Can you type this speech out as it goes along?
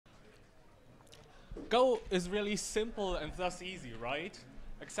Go is really simple and thus easy, right?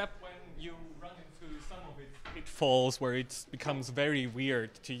 Except when you run into some of its pitfalls where it becomes very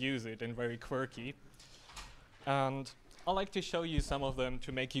weird to use it and very quirky. And I'd like to show you some of them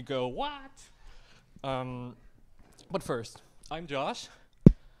to make you go, what? But first, I'm Josh.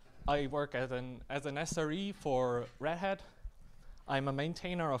 I work as an SRE for Red Hat. I'm a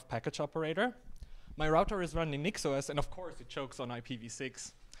maintainer of Package Operator. My router is running NixOS, and of course it chokes on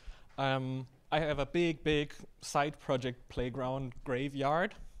IPv6. I have a big side project playground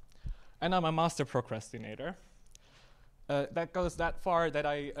graveyard, and I'm a master procrastinator. That goes that far that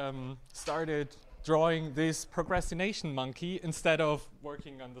I started drawing this procrastination monkey instead of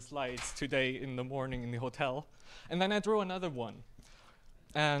working on the slides today in the morning in the hotel. And then I drew another one.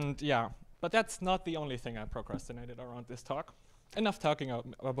 And yeah, but that's not the only thing I procrastinated around this talk. Enough talking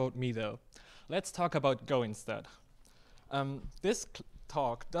about me though. Let's talk about Go instead. This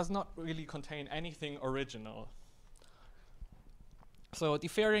talk does not really contain anything original. So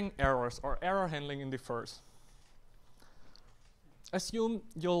deferring errors or error handling in differs. Assume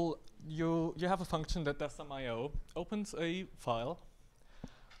you have a function that does some I/O, opens a file,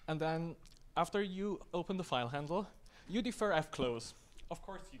 and then after you open the file handle, you defer fclose. Of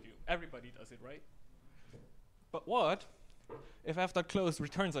course you do. Everybody does it, right? But what if f.close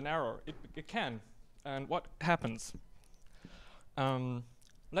returns an error? It can. And what happens?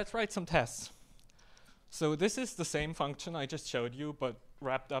 Let's write some tests. So this is the same function I just showed you, but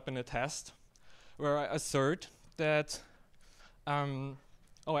wrapped up in a test, where I assert that,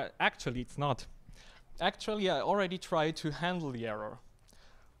 actually it's not. Actually, I already tried to handle the error.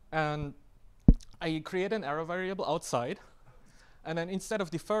 And I create an error variable outside, and then instead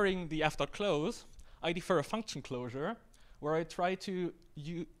of deferring the f.close, I defer a function closure, where I try to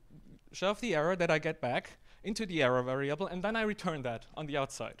shove the error that I get back into the error variable, and then I return that on the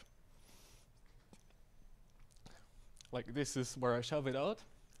outside. Like this is where I shove it out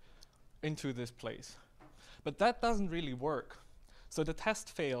into this place. But that doesn't really work. So the test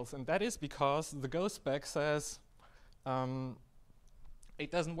fails, and that is because the Go spec says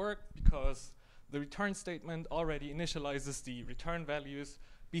it doesn't work because the return statement already initializes the return values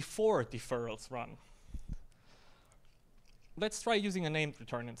before deferrals run. Let's try using a named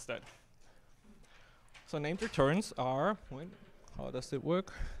return instead. So named returns are, how does it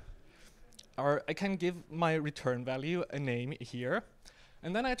work? I can give my return value a name here,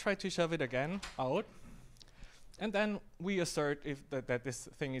 and then I try to shove it again out, and then we assert if that this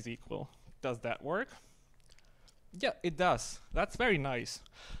thing is equal. Does that work? Yeah, it does. That's very nice.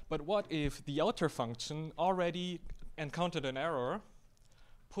 But what if the outer function already encountered an error,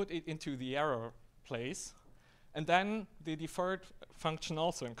 put it into the error place, and then the deferred function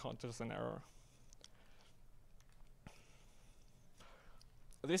also encounters an error?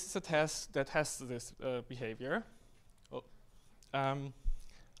 This is a test that has this behavior.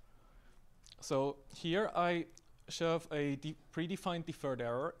 So here I shove a predefined deferred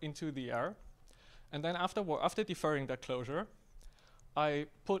error into the error, and then after deferring that closure, I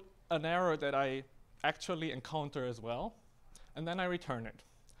put an error that I actually encounter as well, and then I return it.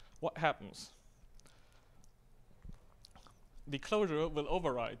 What happens? The closure will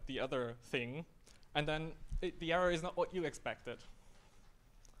override the other thing, and then the error is not what you expected.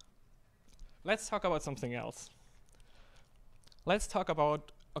 Let's talk about something else. Let's talk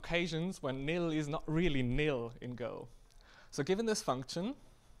about occasions when nil is not really nil in Go. So given this function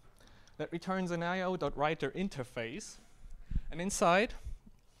that returns an io.writer interface, and inside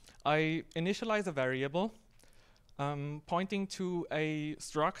I initialize a variable pointing to a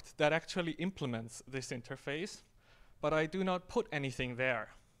struct that actually implements this interface, but I do not put anything there.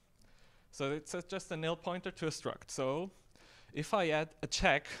 So it's just a nil pointer to a struct. So if I add a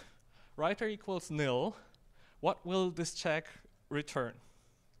check, writer equals nil, what will this check return?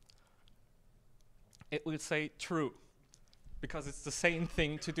 It will say true, because it's the same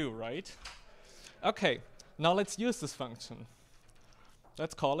thing to do, right? Okay, now let's use this function.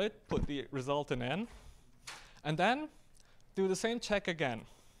 Let's call it, put the result in n, and then do the same check again.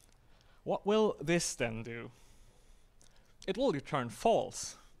 What will this then do? It will return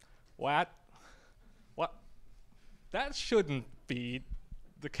false. What? That shouldn't be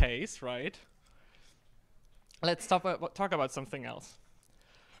the case, right? Let's talk about something else.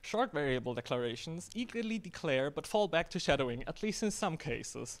 Short variable declarations eagerly declare but fall back to shadowing, at least in some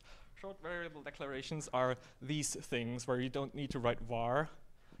cases. Short variable declarations are these things where you don't need to write var.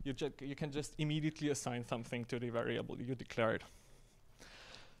 You can just immediately assign something to the variable you declared.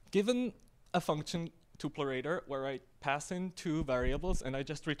 Given a function tuplorator where I pass in two variables and I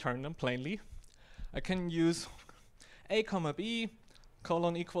just return them plainly, I can use a comma b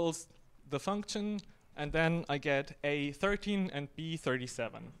colon equals the function, and then I get A13 and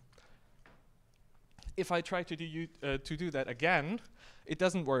B37. If I try to do that again, it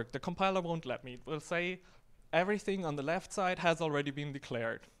doesn't work. The compiler won't let me. It will say everything on the left side has already been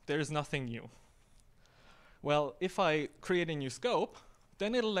declared. There is nothing new. Well, if I create a new scope,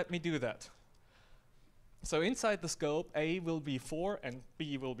 then it'll let me do that. So inside the scope, A will be 4 and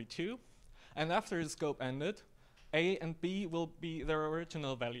B will be 2. And after the scope ended, A and B will be their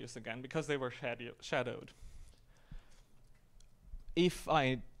original values again because they were shadowed. If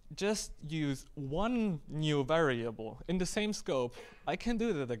I just use one new variable in the same scope, I can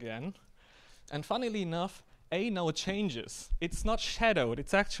do that again. And funnily enough, A now changes. It's not shadowed,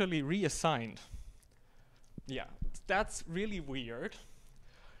 it's actually reassigned. Yeah, that's really weird.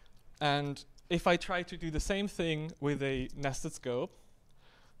 And if I try to do the same thing with a nested scope,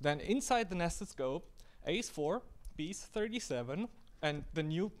 then inside the nested scope, A is 4, B is 37, and the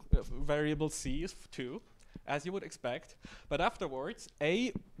new variable C is 2, as you would expect. But afterwards,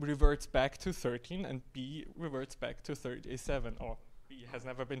 A reverts back to 13, and B reverts back to 37, or B has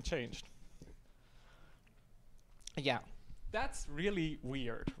never been changed. Yeah, that's really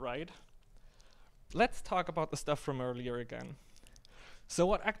weird, right? Let's talk about the stuff from earlier again. So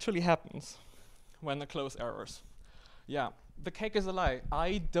what actually happens when the close errors? Yeah, the cake is a lie.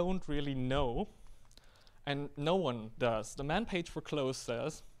 I don't really know, and no one does. The man page for close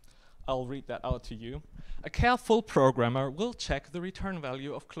says, I'll read that out to you. A careful programmer will check the return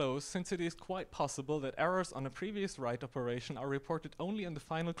value of close, since it is quite possible that errors on a previous write operation are reported only in the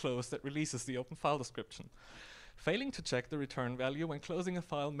final close that releases the open file description. Failing to check the return value when closing a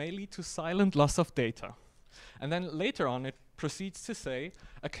file may lead to silent loss of data. And then later on it proceeds to say,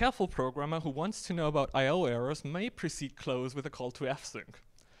 a careful programmer who wants to know about I/O errors may precede close with a call to fsync.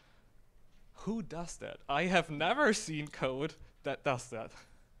 Who does that? I have never seen code that does that.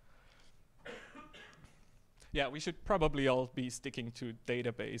 Yeah, we should probably all be sticking to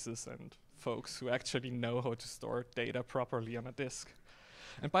databases and folks who actually know how to store data properly on a disk.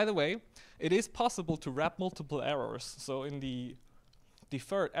 And by the way, it is possible to wrap multiple errors. So in the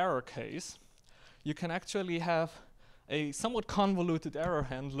deferred error case, you can actually have a somewhat convoluted error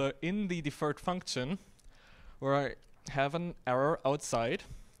handler in the deferred function where I have an error outside.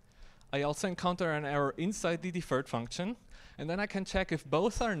 I also encounter an error inside the deferred function, and then I can check if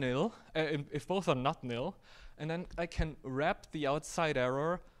both are nil, if both are not nil, and then I can wrap the outside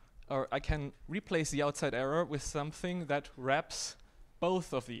error, or I can replace the outside error with something that wraps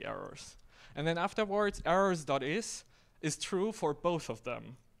both of the errors. And then afterwards, errors.is is true for both of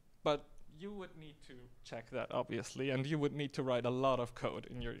them. But you would need to check that, obviously, and you would need to write a lot of code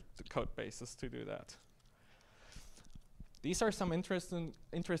in your code bases to do that. These are some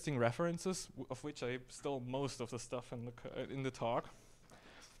interesting references, of which I stole most of the stuff in the talk.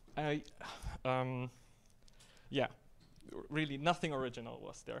 Yeah, really nothing original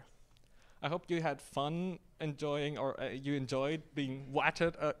was there. I hope you had fun enjoying, or you enjoyed being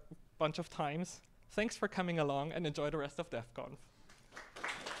watted a bunch of times. Thanks for coming along, and enjoy the rest of DevConf.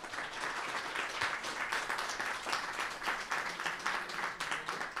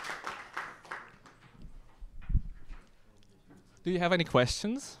 Do you have any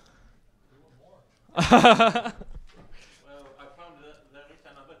questions? Well, I found that there is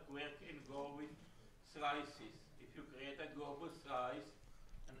another quirky in Go with slices. If you create a global slice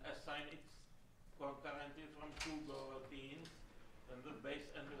and assign it concurrently from two Go routines, then the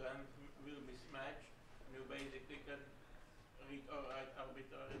base and the length will mismatch, and you basically can read or write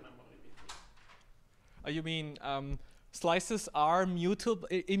arbitrary memory with it. You mean slices are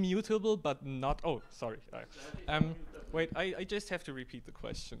immutable, but not. Oh, sorry. Wait, I just have to repeat the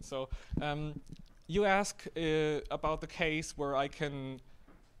question. So you ask about the case where I can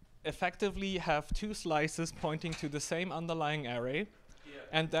effectively have two slices pointing to the same underlying array,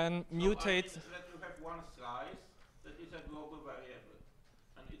 and then mutate. So that you have one slice that is a global variable,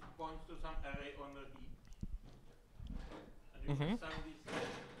 and it points to some array on the heap. And you can assign this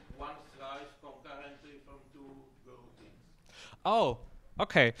one slice concurrently from two Go routines. Oh,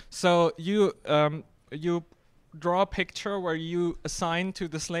 okay. So you draw a picture where you assign to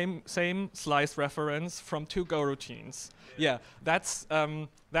the same slice reference from two Go routines. Yeah, that's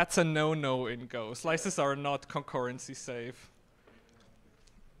a no-no in Go. Slices are not concurrency safe.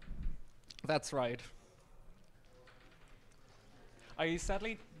 That's right. I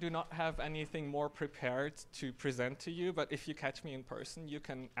sadly do not have anything more prepared to present to you, but if you catch me in person, you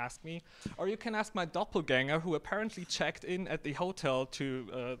can ask me. Or you can ask my doppelganger, who apparently checked in at the hotel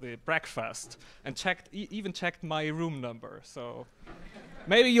to the breakfast and even checked my room number. So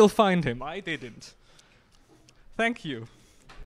maybe you'll find him. I didn't. Thank you.